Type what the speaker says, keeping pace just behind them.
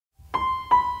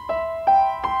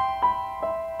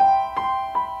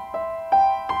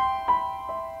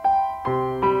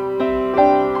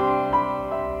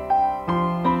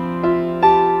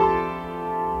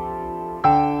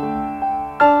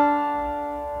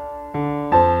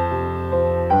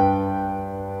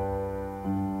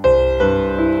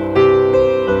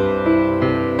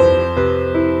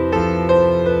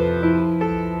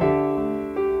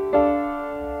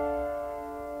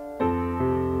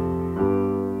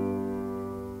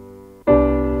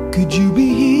Could you be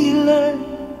healer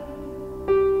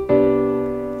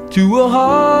to a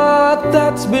heart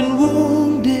that's been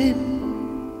wounded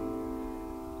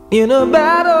in a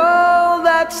battle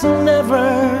that's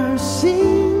never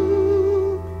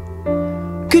seen?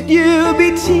 Could you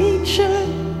be teacher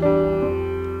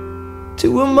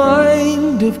to a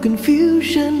mind of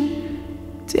confusion?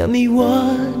 Tell me,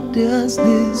 what does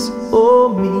this all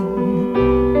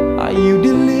mean? Are you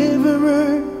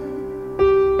deliverer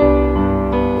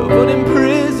of an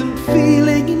imprisoned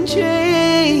feeling in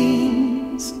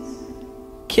chains?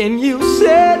 Can you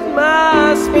set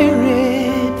my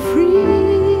spirit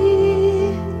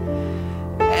free?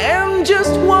 And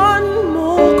just one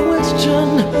more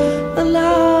question,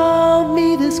 allow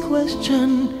me this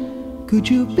question: could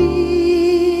you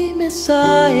be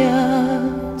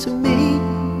Messiah to me?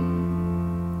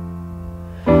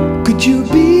 Could you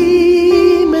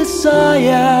be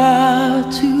Messiah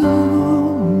to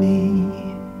me?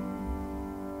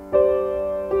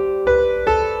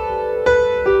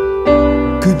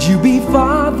 Could you be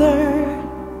Father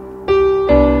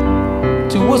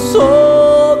to a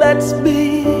soul that's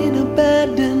been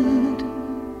abandoned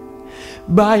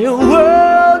by a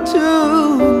world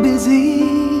too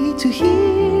busy to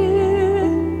hear?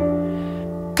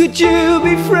 Could you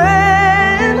be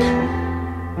friend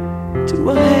to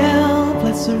a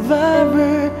helpless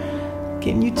survivor?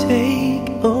 Can you take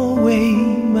away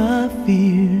my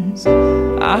fears?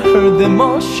 I heard them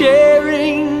all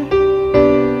sharing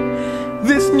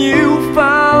this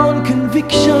newfound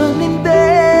conviction in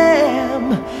them.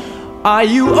 Are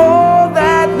you all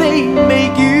that they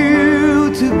make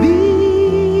you to be?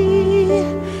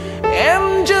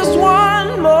 And just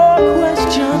one more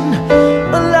question,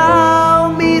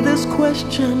 allow me this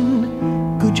question: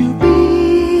 could you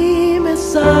be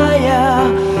Messiah?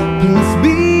 Please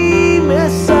be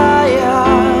Messiah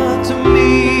to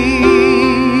me.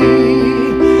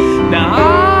 Now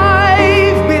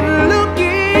I've been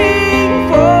looking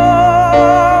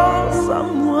for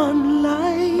someone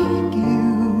like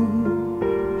you,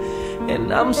 and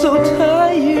I'm so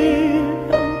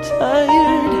tired, I'm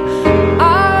tired.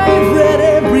 I've read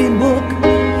every book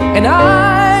and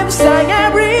I've sang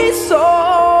every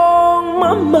song.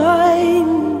 My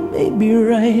mind may be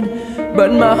right,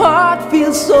 but my heart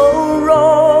feels so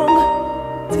wrong.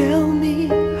 Tell me,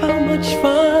 how much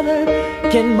farther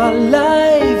can my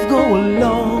life go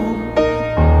along?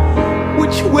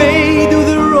 Which way do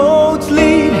the roads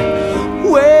lead?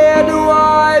 Where do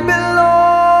I belong?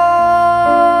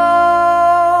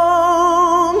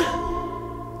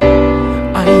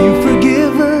 Are you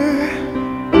forgiver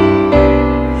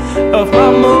of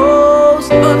my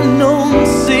most unknown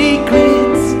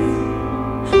secrets?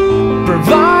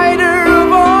 Provider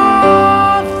of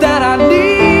all that I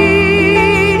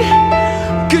need?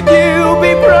 Could you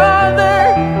be brother,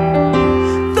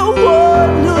 the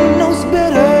one who knows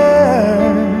better?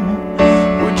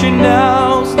 Would you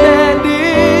now stand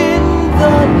in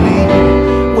the lead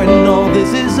when all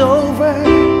this is over?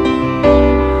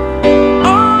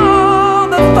 All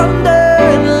the thunder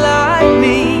and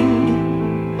lightning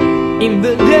in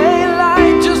the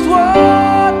daylight, just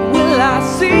what will I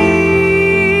see?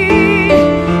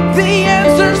 The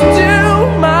answers to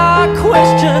my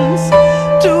questions,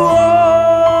 to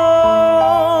all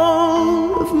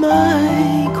of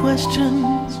my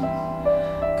questions.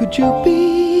 Could you be